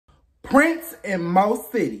Prince and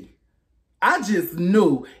Mo-Zesty. I just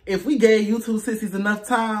knew if we gave you two sissies enough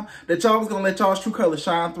time that y'all was going to let y'all's true colors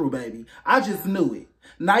shine through, baby. I just knew it.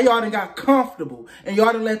 Now y'all done got comfortable and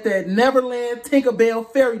y'all done let that Neverland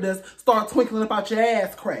Tinkerbell fairy dust start twinkling up out your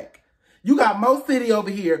ass crack. You got Mo-Zesty over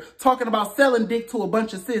here talking about selling dick to a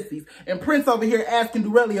bunch of sissies and Prince over here asking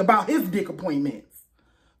Durelli about his dick appointments.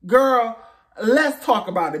 Girl, let's talk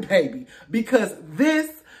about it, baby, because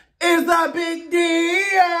this is a big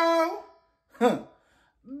deal.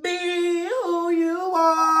 Be who you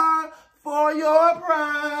are for your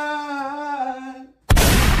pride.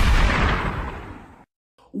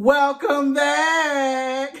 Welcome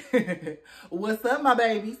back. What's up, my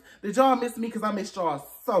babies? Did y'all miss me? Because I missed y'all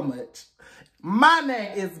so much. My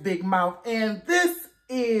name is Big Mouth, and this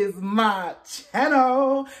is my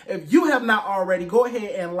channel. If you have not already, go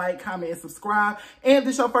ahead and like, comment, and subscribe. And if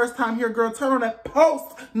this is your first time here, girl, turn on that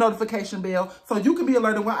post notification bell so you can be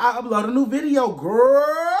alerted when I upload a new video,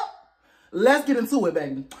 girl. Let's get into it,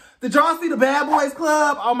 baby. Did y'all see the Bad Boys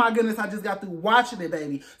Club? Oh my goodness, I just got through watching it,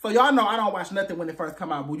 baby. So y'all know I don't watch nothing when it first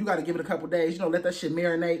come out, but you got to give it a couple days, you know, let that shit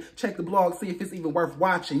marinate, check the blog, see if it's even worth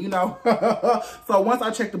watching, you know. So once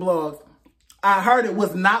I checked the blogs, I heard it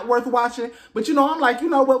was not worth watching, but you know, I'm like, you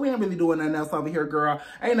know what? We ain't really doing nothing else over here, girl.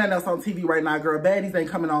 Ain't nothing else on TV right now, girl. Baddies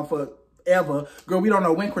ain't coming on forever. Girl, we don't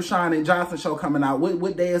know when Krishan and Johnson show coming out,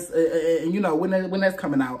 what day is, you know, when that's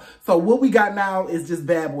coming out. So what we got now is just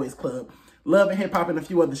Bad Boys Club, Love and Hip Hop, and a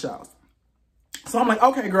few other shows. So I'm like,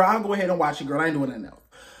 okay, girl, I'll go ahead and watch it, girl. I ain't doing nothing else.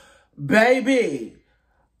 Baby.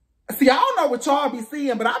 See, I don't know what y'all be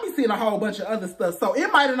seeing, but I be seeing a whole bunch of other stuff. So it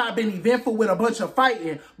might have not been eventful with a bunch of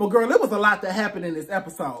fighting, but girl, it was a lot that happened in this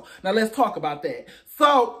episode. Now let's talk about that.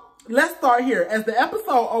 So let's start here. As the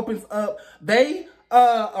episode opens up, they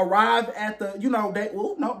arrive at the, you know,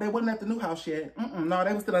 no, they wasn't at the new house yet. No,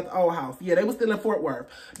 they was still at the old house. Yeah, they was still in Fort Worth.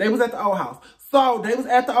 They was at the old house. So they was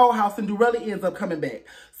at the old house and Durelli ends up coming back.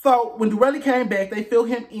 So when Durelli came back, they fill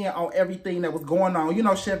him in on everything that was going on. You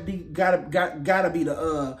know, Chef D gotta be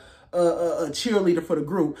the a cheerleader for the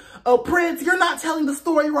group. Prince, you're not telling the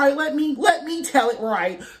story right. Let me tell it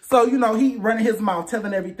right. So, you know, he running his mouth,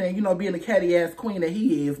 telling everything, you know, being the catty ass queen that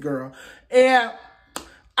he is, girl. And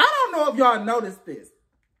I don't know if y'all noticed this,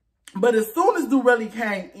 but as soon as Durelli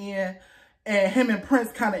came in and him and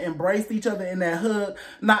Prince kind of embraced each other in that hug.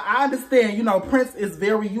 Now, I understand, you know, Prince is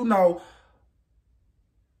very, you know,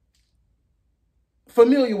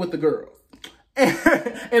 familiar with the girls.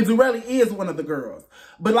 And Durelli is one of the girls.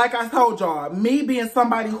 But like I told y'all, me being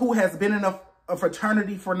somebody who has been in a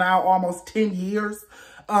fraternity for now almost 10 years,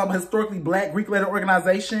 historically black Greek letter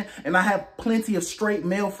organization, and I have plenty of straight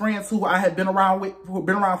male friends who I have been around with, who have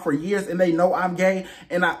been around for years, and they know I'm gay,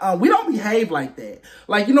 and we don't behave like that.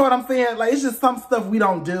 Like, you know what I'm saying? Like, it's just some stuff we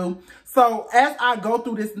don't do. So as I go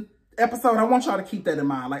through this episode, I want y'all to keep that in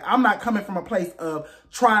mind. Like, I'm not coming from a place of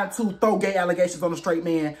trying to throw gay allegations on a straight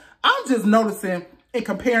man. I'm just noticing and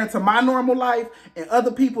comparing to my normal life and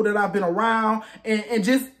other people that I've been around, and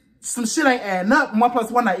just some shit ain't adding up. 1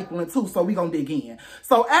 + 1 not equaling 2, so we gonna dig in.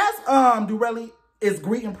 So as Durelli is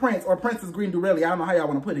greeting Prince, or Prince is greeting Durelli, I don't know how y'all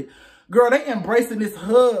want to put it, girl, they embracing this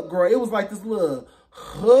hug, girl. It was like this little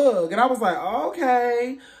hug, and I was like,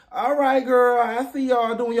 okay, all right, girl, I see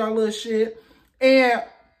y'all doing y'all little shit. And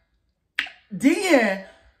then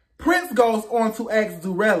Prince goes on to ask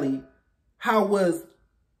Durelli, how was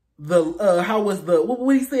the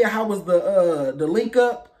link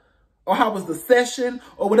up, or how was the session,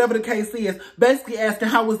 or whatever the case is, basically asking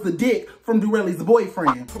how was the dick from Durelli's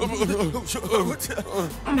boyfriend.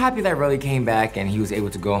 I'm happy that Relly came back and he was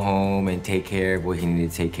able to go home and take care of what he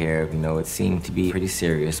needed to take care of. You know, it seemed to be pretty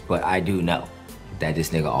serious, but I do know that this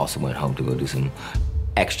nigga also went home to go do some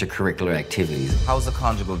extracurricular activities. How was the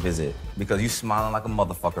conjugal visit? Because you smiling like a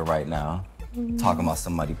motherfucker right now. Talking about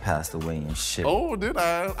somebody passed away and shit. Oh, did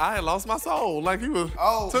I? I had lost my soul. Like he was,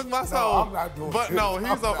 took my soul. I'm not doing but it. no,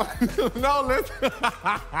 he's on. No, listen.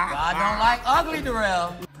 I don't like ugly,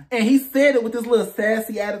 Darrell. And he said it with this little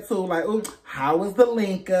sassy attitude, like, ooh, how was the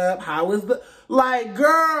link up? How was the, like,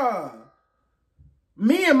 girl,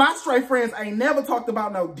 me and my straight friends ain't never talked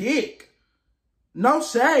about no dick. No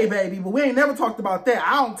shade, baby, but we ain't never talked about that.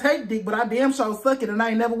 I don't take dick, but I damn sure suck it, and I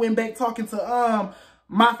ain't never went back talking to,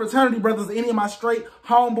 my fraternity brothers, any of my straight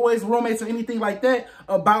homeboys, roommates, or anything like that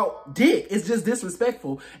about dick. It's just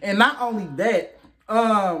disrespectful. And not only that,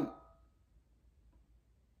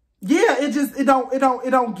 yeah, it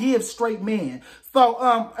don't give straight men. So,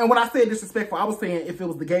 and when I said disrespectful, I was saying if it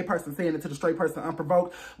was the gay person saying it to the straight person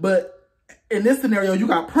unprovoked, but in this scenario, you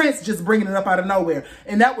got Prince just bringing it up out of nowhere.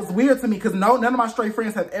 And that was weird to me because none of my straight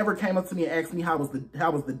friends have ever came up to me and asked me how was the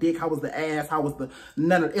dick, how was the ass, how was the,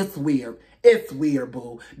 none of, it's weird. It's weird,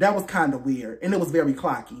 boo. That was kind of weird. And it was very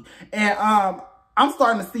clocky. And, I'm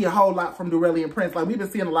starting to see a whole lot from Durelli and Prince. Like, we've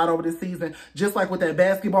been seeing a lot over this season, just like with that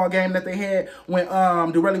basketball game that they had when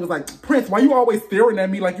Durelli was like, Prince, why you always staring at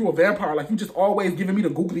me like you a vampire? Like, you just always giving me the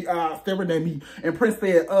googly eye, staring at me. And Prince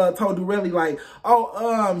said, told Durelli, like,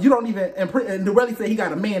 oh, you don't even, and Durelli said he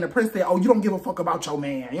got a man, and Prince said, oh, you don't give a fuck about your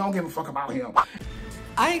man. You don't give a fuck about him.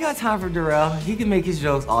 I ain't got time for Durrell. He can make his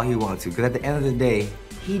jokes all he wants to, because at the end of the day,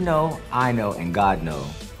 he know, I know, and God know.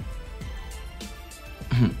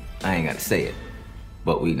 I ain't got to say it.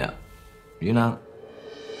 But we know. You know?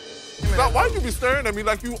 Now, why you be staring at me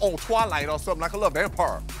like you on Twilight or something, like a little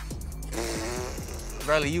vampire?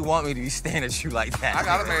 Really, you want me to be staring at you like that? I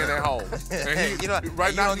got a man at home. And he, you know,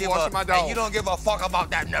 right now he's watching my dog. And you don't give a fuck about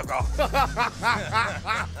that nigga.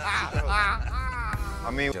 I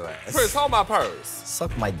mean, Prince, hold my purse.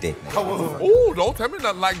 Suck my dick, nigga. Ooh, don't tell me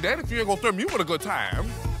nothing like that if you ain't gonna throw me with a good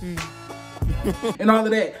time. And all of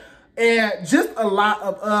that. And just a lot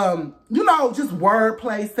of, you know, just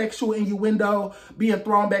wordplay, sexual innuendo being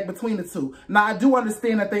thrown back between the two. Now, I do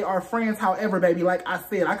understand that they are friends. However, baby, like I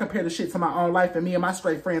said, I compare the shit to my own life, and me and my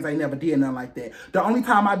straight friends ain't never did nothing like that. The only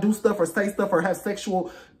time I do stuff or say stuff or have sexual,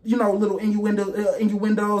 you know, little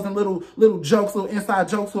innuendos and little jokes, little inside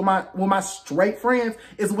jokes with my straight friends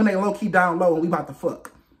is when they low-key down low and we about to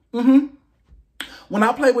fuck. When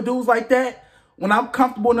I play with dudes like that, when I'm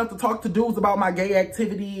comfortable enough to talk to dudes about my gay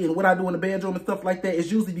activity and what I do in the bedroom and stuff like that,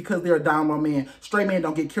 it's usually because they're a down low man. Straight men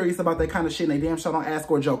don't get curious about that kind of shit, and they damn sure don't ask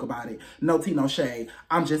or joke about it. No tea, no shade.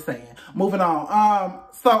 I'm just saying. Moving on.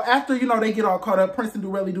 So after, you know, they get all caught up, Prince and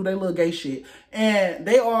Durelli do their little gay shit. And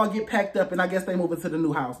they all get packed up, and I guess they move into the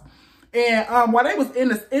new house. And while they was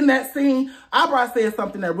in that scene, Abra said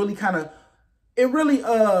something that really kind of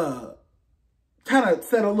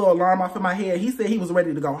set a little alarm off in my head. He said he was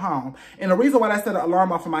ready to go home. And the reason why that set an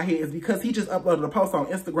alarm off in my head is because he just uploaded a post on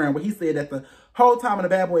Instagram where he said that the whole time in the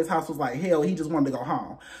Bad Boys house was like hell. He just wanted to go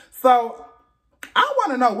home. So I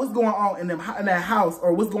want to know what's going on in that house,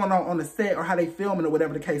 or what's going on the set, or how they filming, or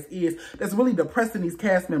whatever the case is, that's really depressing these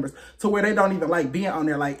cast members to where they don't even like being on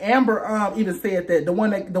there. Like Amber even said that the one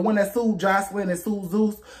that sued Jocelyn and sued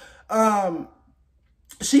Zeus,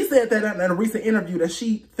 she said that in a recent interview that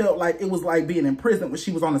she felt like it was like being in prison when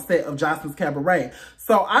she was on the set of Jocelyn's Cabaret.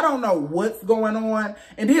 So I don't know what's going on.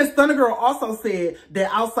 And then Stunner Girl also said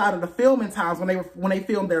that outside of the filming times, when they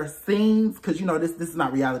filmed their scenes, because you know this is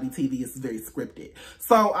not reality TV, it's very scripted.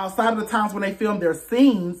 So outside of the times when they filmed their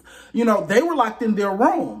scenes, you know, they were locked in their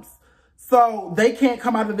rooms. So they can't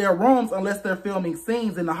come out of their rooms unless they're filming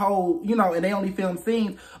scenes in the whole, you know, and they only film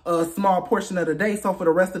scenes a small portion of the day. So for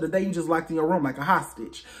the rest of the day, you just locked in your room like a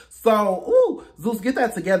hostage. So, ooh, Zeus, get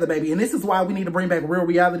that together, baby. And this is why we need to bring back real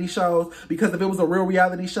reality shows, because if it was a real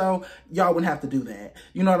reality show, y'all wouldn't have to do that.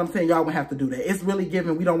 You know what I'm saying? Y'all wouldn't have to do that. It's really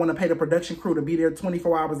given. We don't want to pay the production crew to be there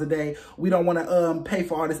 24 hours a day. We don't want to pay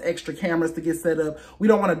for all this extra cameras to get set up. We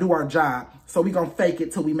don't want to do our job. So we going to fake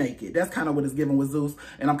it till we make it. That's kind of what it's given with Zeus.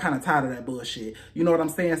 And I'm kind of tired of that bullshit. You know what I'm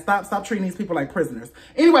saying? Stop treating these people like prisoners.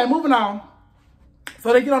 Anyway, moving on.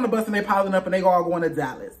 So they get on the bus and they piling up and they all going to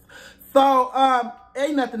Dallas. So,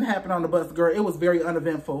 ain't nothing happened on the bus, girl. It was very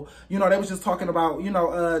uneventful. You know, they was just talking about, you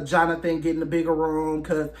know, Jonathan getting a bigger room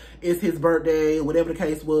because it's his birthday or whatever the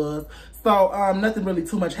case was. So, nothing really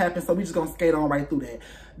too much happened. So we just gonna skate on right through that.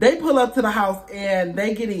 They pull up to the house and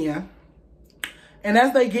they get in. And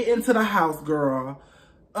as they get into the house, girl,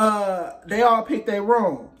 they all pick their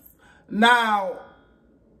rooms. Now,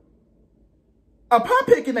 upon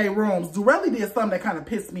picking their rooms, Durelli did something that kind of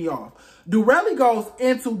pissed me off. Durelli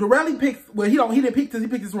picks, well, he didn't pick this, he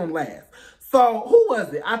picked his room last. So, who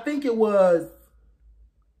was it? I think it was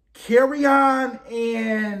Carrion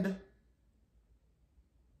and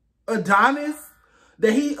Adonis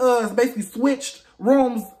that he basically switched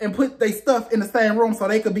rooms and put their stuff in the same room so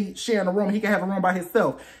they could be sharing a room. He could have a room by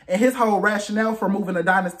himself. And his whole rationale for moving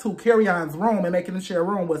Adonis to Carrion's room and making him share a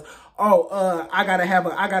room was, oh, I gotta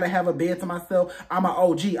have a bed to myself. I'm an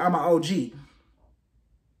OG.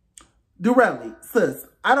 Durelli, sis,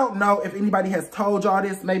 I don't know if anybody has told y'all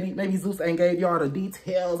this. Maybe Zeus ain't gave y'all the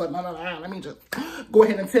details. Like, no, let me just go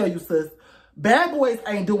ahead and tell you, sis. Bad Boys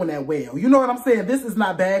ain't doing that well. You know what I'm saying? This is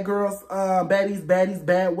not Bad Girls, Baddies,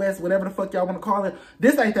 Bad West, whatever the fuck y'all want to call it.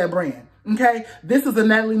 This ain't that brand, okay? This is a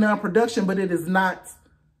Natalie Nunn production, but it is not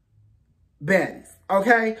Baddies,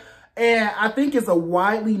 okay? And I think it's a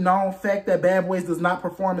widely known fact that Bad Boys does not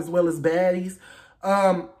perform as well as Baddies.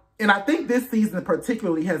 And I think this season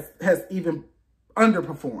particularly has even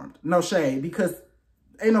underperformed. No shade, because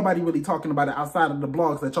ain't nobody really talking about it outside of the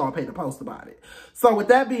blogs that y'all pay to post about it. So with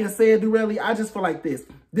that being said, Durelli, I just feel like this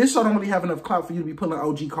show don't really have enough clout for you to be pulling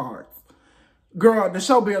OG cards. Girl, the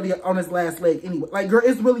show barely on its last leg anyway. Like, girl,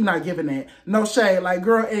 it's really not giving that. No shade. Like,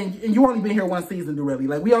 girl, and you only been here one season, Durelli.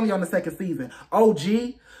 Like, we only on the second season.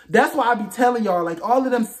 OG, that's why I be telling y'all, like, all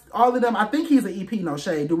of them, I think he's an EP, no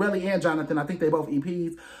shade. Durelli and Jonathan, I think they both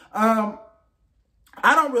EPs.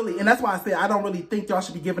 I don't really, and that's why I say I don't really think y'all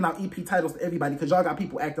should be giving out EP titles to everybody, because y'all got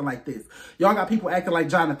people acting like this. Y'all got people acting like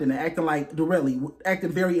Jonathan and acting like Durelli,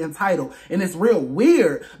 acting very entitled. And it's real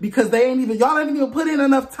weird because y'all ain't even put in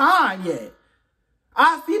enough time yet.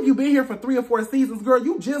 I see if you've been here for 3 or 4 seasons, girl,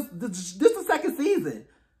 this the second season,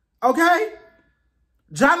 okay?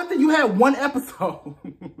 Jonathan, you had 1 episode,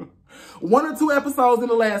 1 or 2 episodes in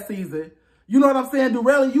the last season. You know what I'm saying?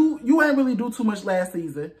 Durelli, you ain't really do too much last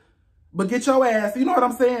season. But get your ass, you know what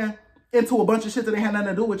I'm saying, into a bunch of shit that ain't had nothing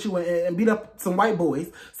to do with you and beat up some white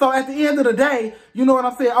boys. So at the end of the day, you know what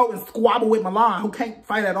I'm saying? Oh, and squabble with Milan, who can't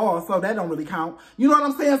fight at all. So that don't really count. You know what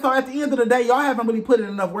I'm saying? So at the end of the day, y'all haven't really put in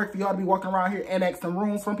enough work for y'all to be walking around here annexing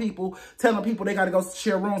rooms from people, telling people they got to go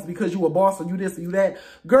share rooms because you a boss or you this or you that.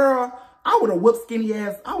 Girl, I would have whipped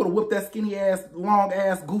that skinny ass, long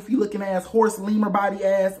ass, goofy looking ass, horse lemur body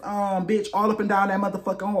ass, bitch, all up and down that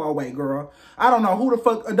motherfucking hallway, girl. I don't know who the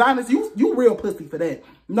fuck, Adonis, you real pussy for that.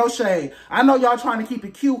 No shade. I know y'all trying to keep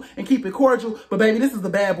it cute and keep it cordial, but baby, this is the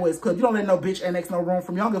Bad Boys Club. You don't let no bitch annex no room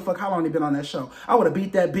from you. I don't give a fuck how long they been on that show. I would have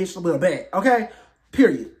beat that bitch with a bat, okay?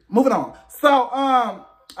 Period. Moving on. So,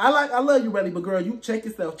 I love you, Relly, but girl, you check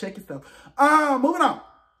yourself. Moving on.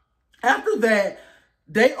 After that,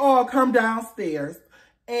 they all come downstairs,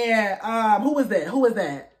 and who was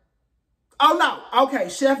that? Oh, no. Okay,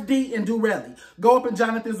 Chef D and Durelli go up in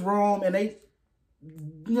Jonathan's room, and they,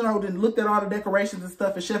 you know, then looked at all the decorations and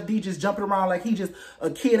stuff, and Chef D just jumping around like he just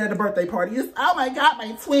a kid at a birthday party. It's, oh my God,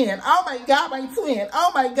 my twin. Oh my God, my twin.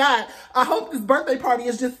 Oh my God. I hope this birthday party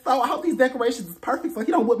is just I hope these decorations is perfect so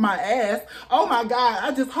he don't whip my ass. Oh my God.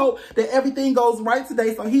 I just hope that everything goes right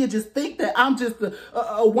today so he'll just think that I'm just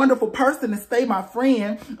a wonderful person and stay my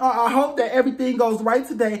friend. I hope that everything goes right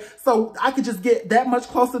today so I could just get that much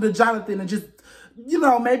closer to Jonathan and just, you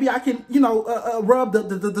know, maybe I can, you know, rub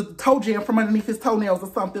the toe jam from underneath his toenails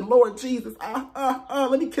or something. Lord Jesus,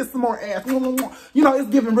 let me kiss some more ass. You know, it's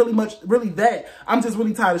giving really that. I'm just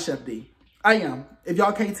really tired of Chef D. I am. If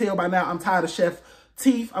y'all can't tell by now, I'm tired of Chef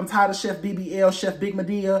Teeth. I'm tired of Chef BBL, Chef Big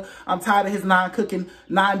Medea. I'm tired of his non-cooking,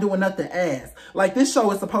 non-doing-nothing ass. Like, this show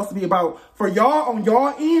is supposed to be about, for y'all on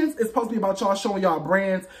y'all ends, it's supposed to be about y'all showing y'all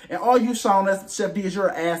brands. And all you showing us, Chef D, is you're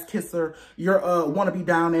an ass kisser. You're a wannabe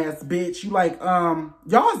down ass bitch. You like,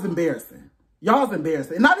 y'all's embarrassing. Y'all's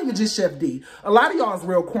embarrassing. And not even just Chef D. A lot of y'all is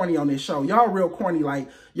real corny on this show. Y'all real corny. Like,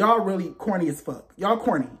 y'all really corny as fuck. Y'all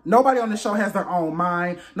corny. Nobody on this show has their own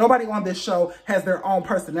mind. Nobody on this show has their own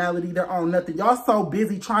personality, their own nothing. Y'all so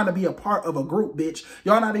busy trying to be a part of a group, bitch.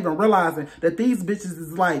 Y'all not even realizing that these bitches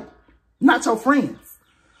is like, not your friends.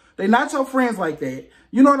 They not your friends like that.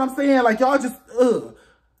 You know what I'm saying? Like, y'all just,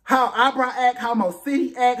 how Abra act, how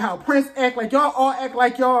Mo-Zesty act, how Prince act. Like, y'all all act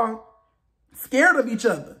like y'all scared of each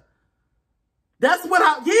other. That's what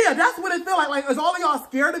that's what it feel like. Like, is all of y'all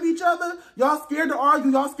scared of each other? Y'all scared to argue?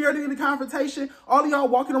 Y'all scared to get a confrontation? All of y'all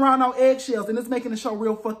walking around on eggshells, and it's making the show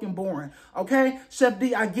real fucking boring. Okay? Chef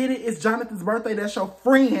D, I get it. It's Jonathan's birthday. That's your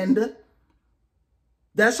friend.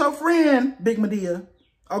 That's your friend, Big Medea.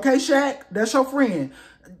 Okay, Shaq? That's your friend.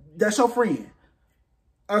 That's your friend.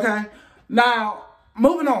 Okay? Now,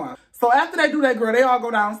 moving on. So after they do that, girl, they all go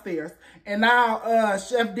downstairs. And now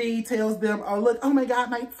Chef D tells them, oh, look, oh my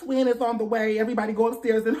God, my twin is on the way. Everybody go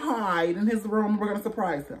upstairs and hide in his room. We're going to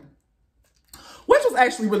surprise him. Which was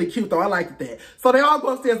actually really cute, though. I liked that. So they all go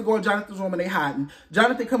upstairs and go in Jonathan's room, and they hiding.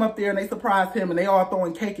 Jonathan come up there, and they surprise him, and they all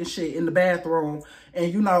throwing cake and shit in the bathroom.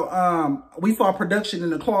 And, you know, we saw production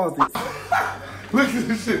in the closets. Look at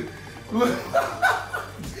this shit. Look.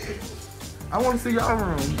 I want to see y'all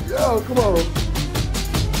room. Yo, come on.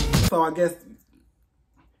 So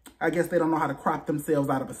I guess they don't know how to crop themselves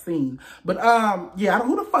out of a scene. But, yeah,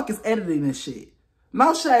 who the fuck is editing this shit?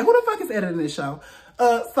 No shade. Who the fuck is editing this show?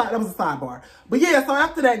 That was a sidebar. But, yeah, so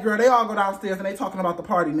after that, girl, they all go downstairs and they talking about the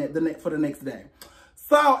party for the next day.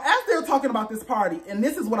 So, as they're talking about this party, and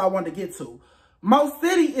this is what I wanted to get to,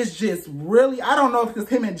 Mo-Zesty is just really, I don't know if it's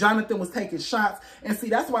him and Jonathan was taking shots. And see,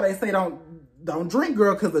 that's why they say don't drink,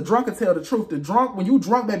 girl, because the drunk will tell the truth. The drunk, when you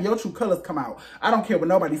drunk, baby, your true colors come out. I don't care what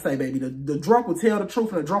nobody say, baby. The drunk will tell the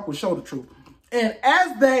truth, and the drunk will show the truth. And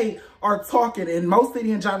as they are talking, and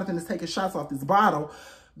Mo-Zesty and Jonathan is taking shots off this bottle,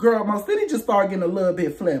 girl, Mo-Zesty just started getting a little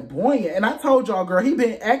bit flamboyant. And I told y'all, girl, he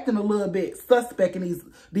been acting a little bit suspect in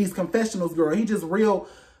these confessionals, girl. He just real,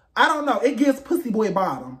 I don't know. It gives pussy boy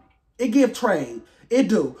bottom. It gives trade. It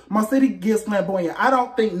do. Mo-Zesty gives flamboyant. I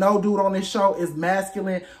don't think no dude on this show is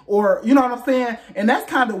masculine or, you know what I'm saying? And that's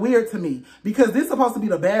kind of weird to me because this is supposed to be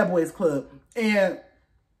the bad boys club. And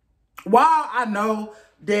while I know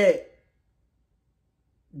that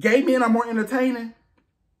gay men are more entertaining,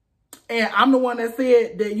 and I'm the one that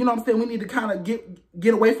said that, you know what I'm saying, we need to kind of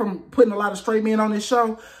get away from putting a lot of straight men on this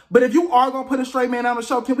show. But if you are going to put a straight man on the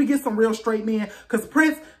show, can we get some real straight men? Because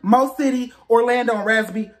Prince, Mo-Zesty, Orlando, and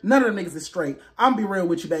Raspy, none of the niggas is straight. I'm be real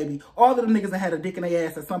with you, baby. All of the niggas that had a dick in their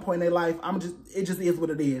ass at some point in their life, it just is what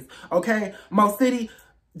it is. Okay? Mo-Zesty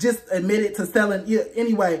just admitted to selling. Yeah,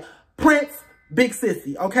 anyway, Prince, big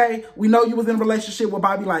sissy, okay? We know you was in a relationship with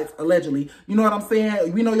Bobby Lights, allegedly. You know what I'm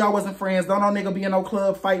saying? We know y'all wasn't friends. Don't no nigga be in no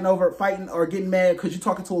club fighting or getting mad because you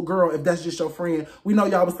talking to a girl if that's just your friend. We know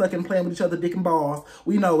y'all was sucking and playing with each other, dick and balls.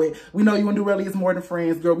 We know it. We know you and Durelli is more than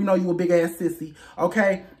friends, girl. We know you a big ass sissy,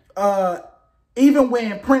 okay? Even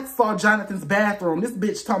when Prince saw Jonathan's bathroom, this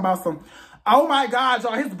bitch talking about some, oh my God,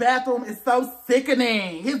 y'all, his bathroom is so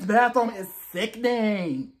sickening. His bathroom is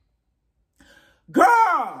sickening.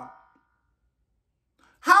 Girl!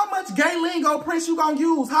 How much gay lingo, Prince, you gonna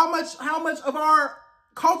use? How much of our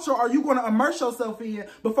culture are you gonna immerse yourself in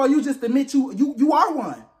before you just admit you are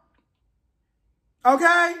one?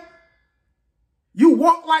 Okay? You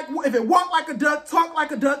walk like, if it walk like a duck, talk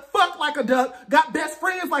like a duck, fuck like a duck, got best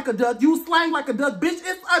friends like a duck, use slang like a duck, bitch,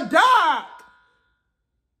 it's a duck.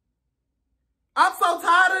 I'm so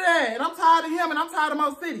tired of that. And I'm tired of him and I'm tired of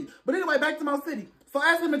Mo-Zesty. But anyway, back to Mo-Zesty. So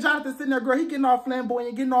as him and Jonathan sitting there, girl, he getting all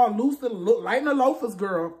flamboyant, getting all loose, lighting the loafers,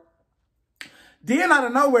 girl. Then out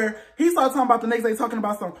of nowhere, he started talking about the next day, talking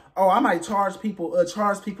about some, oh, I might charge people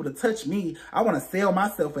to touch me. I want to sell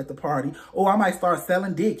myself at the party. Oh, I might start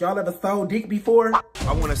selling dick. Y'all ever sold dick before?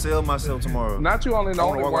 I want to sell myself tomorrow. Not you only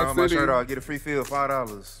know in one city. I'll get a free fill,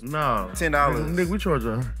 $5. No. $10. Nigga, we charge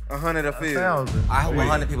 $100 a fill. 1,000. I hope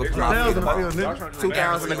 100 people come out.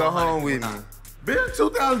 2,000 to go home with me. Bitch,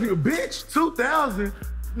 2,000, bitch, 2,000.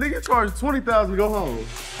 Nigga charge 20,000 to go home.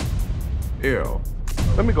 Ew.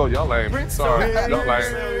 Let me go, y'all lame. Sorry, y'all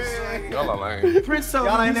lame. Y'all are lame. Prince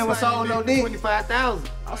y'all ain't never sold no dick. 25,000.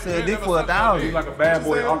 I said dick for 1,000. You like a bad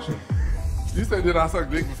boy auction. You said, did I suck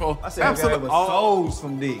dick before? I said, absolutely. Sold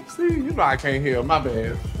some dick. See, you know I can't hear. My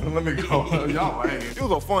bad. Let me go. Y'all lame. It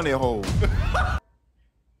was a funny hole.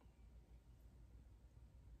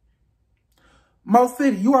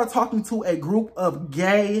 Mo-Zesty, you are talking to a group of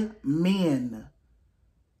gay men.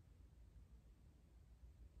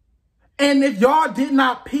 And if y'all did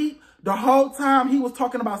not peep, the whole time he was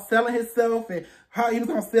talking about selling himself and how he was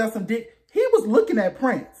going to sell some dick, he was looking at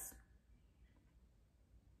Prince.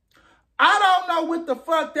 I don't know what the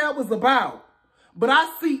fuck that was about, but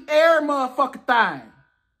I see every motherfucking thing.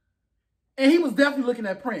 And he was definitely looking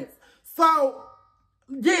at Prince. So,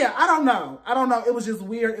 yeah, I don't know. It was just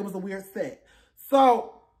weird. It was a weird set.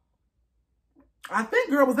 So, I think,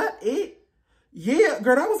 girl, was that it? Yeah,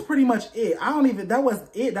 girl, that was pretty much it. That was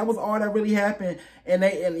it. That was all that really happened. And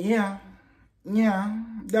yeah,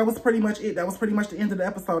 that was pretty much it. That was pretty much the end of the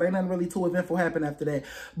episode. Ain't nothing really too eventful happened after that.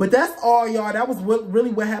 But that's all, y'all. That was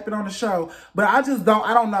really what happened on the show. But I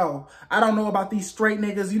don't know. I don't know about these straight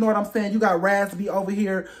niggas. You know what I'm saying? You got Raspy over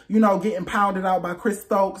here, you know, getting pounded out by Chris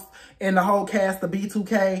Stokes and the whole cast of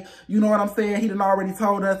B2K. You know what I'm saying? He done already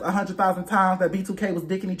told us 100,000 times that B2K was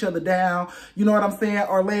dicking each other down. You know what I'm saying?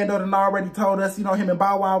 Orlando done already told us, you know, him and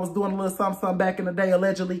Bow Wow was doing a little something back in the day,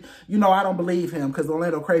 allegedly. You know, I don't believe him because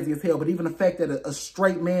Orlando crazy as hell. But even the fact that a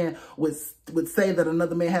straight man would say that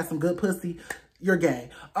another man has some good pussy, you're gay.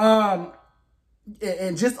 And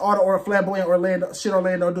just all the flamboyant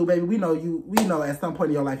Orlando do, baby. We know at some point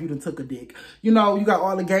in your life you done took a dick. You know, you got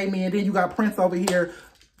all the gay men, then you got Prince over here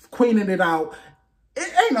queening it out. It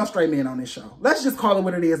ain't no straight men on this show. Let's just call it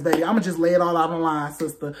what it is, baby. I'ma just lay it all out on line,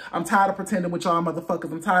 sister. I'm tired of pretending with y'all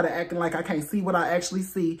motherfuckers. I'm tired of acting like I can't see what I actually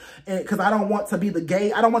see. And cause I don't want to be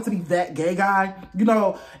I don't want to be that gay guy. You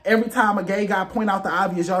know, every time a gay guy point out the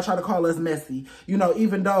obvious, y'all try to call us messy. You know,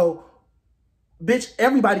 even though, bitch,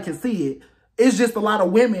 everybody can see it. It's just a lot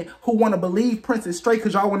of women who want to believe Prince is straight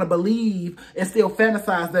because y'all want to believe and still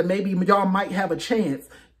fantasize that maybe y'all might have a chance.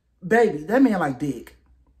 Baby, that man like dick.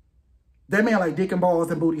 That man like dick and balls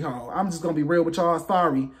and booty hole. I'm just going to be real with y'all.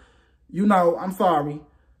 Sorry. You know, I'm sorry.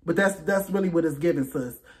 But that's really what it's giving,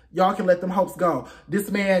 sis. Y'all can let them hopes go. This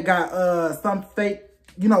man got some fake,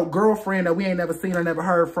 you know, girlfriend that we ain't never seen or never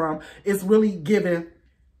heard from. It's really giving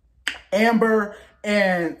Amber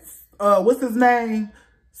and, what's his name?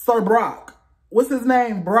 Sir Brock. what's his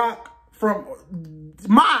name? Brock from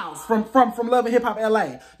Miles from Love and Hip Hop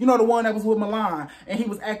LA. You know, the one that was with Milan, and he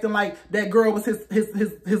was acting like that girl was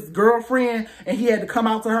his girlfriend, and he had to come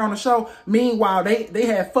out to her on the show. Meanwhile, they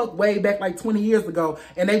had fucked way back like 20 years ago,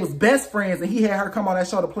 and they was best friends, and he had her come on that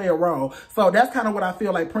show to play a role. So that's kind of what I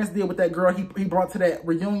feel like Prince did with that girl he brought to that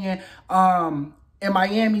reunion in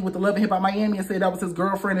Miami with the Love and Hip Hop Miami, and said that was his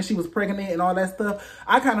girlfriend and she was pregnant and all that stuff.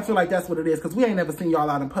 I kind of feel like that's what it is, because we ain't never seen y'all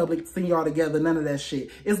out in public, seen y'all together, none of that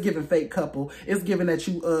shit. It's giving fake couple. It's giving that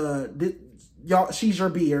you, y'all, she's your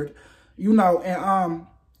beard, you know, and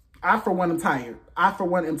I for one am tired. I for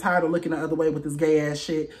one am tired of looking the other way with this gay ass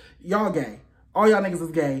shit. Y'all gay. All y'all niggas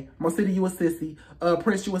is gay. Mo-Zesty, you a sissy.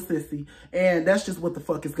 Prince, you a sissy. And that's just what the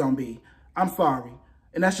fuck it's gonna be. I'm sorry.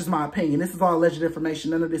 And that's just my opinion. This is all alleged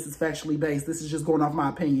information. None of this is factually based. This is just going off my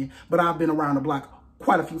opinion. But I've been around the block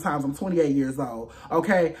quite a few times. I'm 28 years old.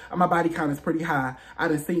 Okay? My body count is pretty high. I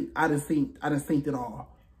done seen it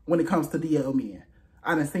all when it comes to DL men.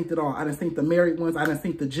 I done seen it all. I done seen the married ones. I done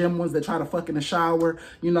seen the gym ones that try to fuck in the shower.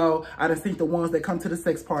 You know, I done seen the ones that come to the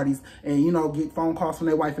sex parties and, you know, get phone calls from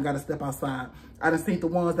their wife and got to step outside. I done seen the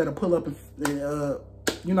ones that'll pull up and,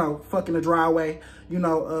 you know, fuck in the driveway, you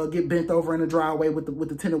know, get bent over in the driveway with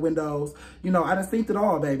the tinted windows. You know, I done seen it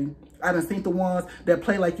all, baby. I done seen the ones that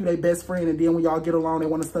play like you their best friend, and then when y'all get along, they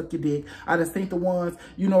want to suck your dick. I done seen the ones,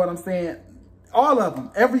 you know what I'm saying? All of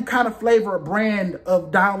them. Every kind of flavor or brand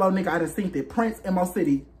of down low nigga, I done seen it. Prince and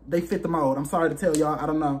Mo-Zesty, they fit the mold. I'm sorry to tell y'all, I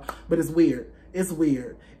don't know. But it's weird. It's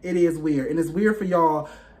weird. It is weird. And it's weird for y'all.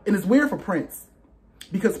 And it's weird for Prince.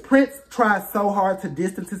 Because Prince tries so hard to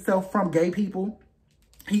distance himself from gay people.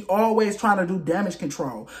 He always trying to do damage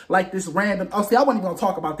control. Like this random, oh, see, I wasn't even going to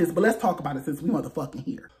talk about this, but let's talk about it since we motherfucking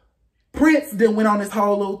here. Prince then went on this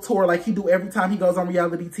whole little tour like he do every time he goes on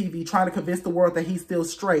reality TV, trying to convince the world that he's still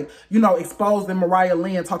straight. You know, exposing Mariah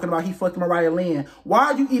Lynn, talking about he fucked Mariah Lynn. Why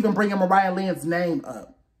are you even bringing Mariah Lynn's name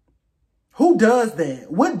up? Who does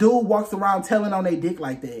that? What dude walks around telling on their dick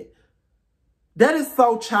like that? That is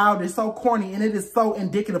so childish, so corny, and it is so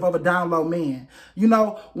indicative of a down low man. You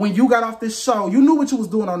know, when you got off this show, you knew what you was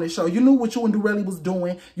doing on this show. You knew what you and Durelli was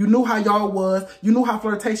doing. You knew how y'all was. You knew how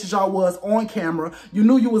flirtatious y'all was on camera. You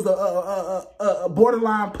knew you was a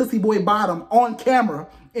borderline pussy boy bottom on camera,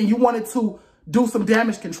 and you wanted to do some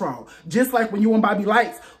damage control. Just like when you and Bobby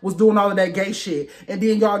Lights was doing all of that gay shit. And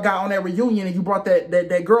then y'all got on that reunion and you brought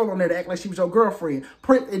that girl on there to act like she was your girlfriend.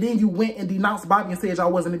 And then you went and denounced Bobby and said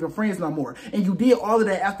y'all wasn't even friends no more. And you did all of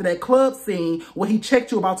that after that club scene where he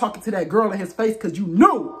checked you about talking to that girl in his face because you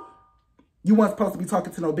knew you weren't supposed to be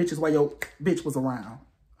talking to no bitches while your bitch was around.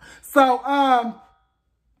 So,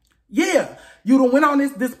 yeah, you done went on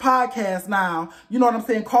this podcast now, you know what I'm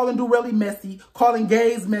saying, calling Durelli messy, calling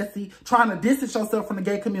gays messy, trying to distance yourself from the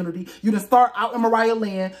gay community. You done start out in Mariah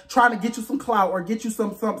Lynn, trying to get you some clout or get you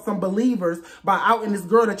some believers by outing this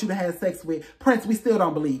girl that you done had sex with. Prince, we still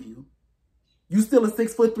don't believe you. You still a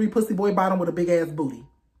 6'3" pussy boy bottom with a big ass booty.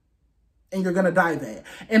 And you're gonna die that.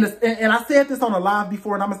 And I said this on a live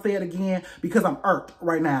before, and I'm gonna say it again because I'm irked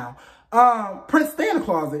right now. Prince, stay in the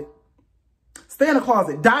closet. Stay in the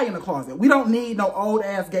closet. Die in the closet. We don't need no old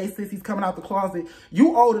ass gay sissies coming out the closet.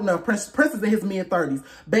 You old enough. Prince is in his mid-30s.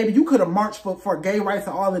 Baby, you could have marched for gay rights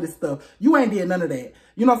and all of this stuff. You ain't did none of that.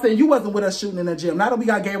 You know what I'm saying? You wasn't with us shooting in the gym. Now that we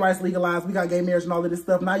got gay rights legalized, we got gay marriage and all of this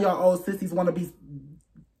stuff. Now y'all old sissies want to be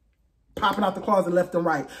popping out the closet left and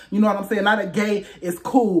right. You know what I'm saying? Now that gay is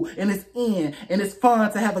cool and it's in and it's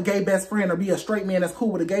fun to have a gay best friend or be a straight man that's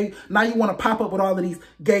cool with a gay. Now you want to pop up with all of these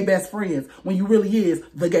gay best friends when you really is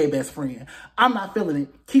the gay best friend. I'm not feeling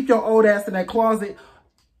it. Keep your old ass in that closet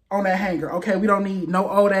on that hanger. Okay, we don't need no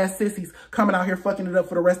old ass sissies coming out here fucking it up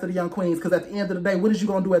for the rest of the young queens, because at the end of the day, what is you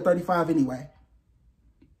going to do at 35 anyway?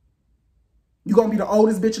 You going to be the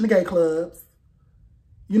oldest bitch in the gay clubs.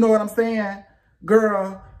 You know what I'm saying?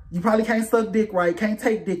 Girl, you probably can't suck dick right, can't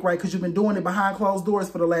take dick right, because you've been doing it behind closed doors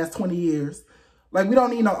for the last 20 years. Like, we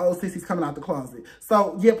don't need no old sissies coming out the closet.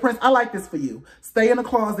 So, yeah, Prince, I like this for you. Stay in the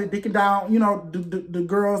closet, dicking down, you know, the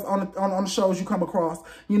girls on the shows you come across,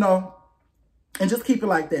 you know, and just keep it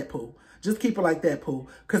like that, Pooh. Just keep it like that, Pooh,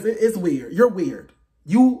 because it's weird. You're weird.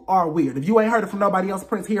 You are weird. If you ain't heard it from nobody else,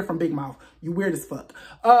 Prince, hear from Big Mouth. You weird as fuck.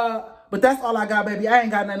 But that's all I got, baby. I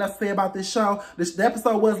ain't got nothing else to say about this show. The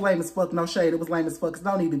episode was lame as fuck. No shade. It was lame as fuck. So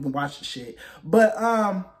don't need to even watch the shit. But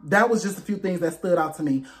that was just a few things that stood out to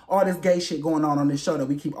me. All this gay shit going on this show that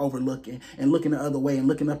we keep overlooking and looking the other way and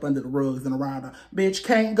looking up under the rugs and around her. Bitch,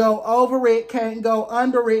 can't go over it. Can't go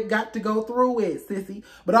under it. Got to go through it, sissy.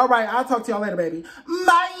 But all right, I'll talk to y'all later, baby.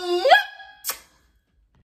 Bye.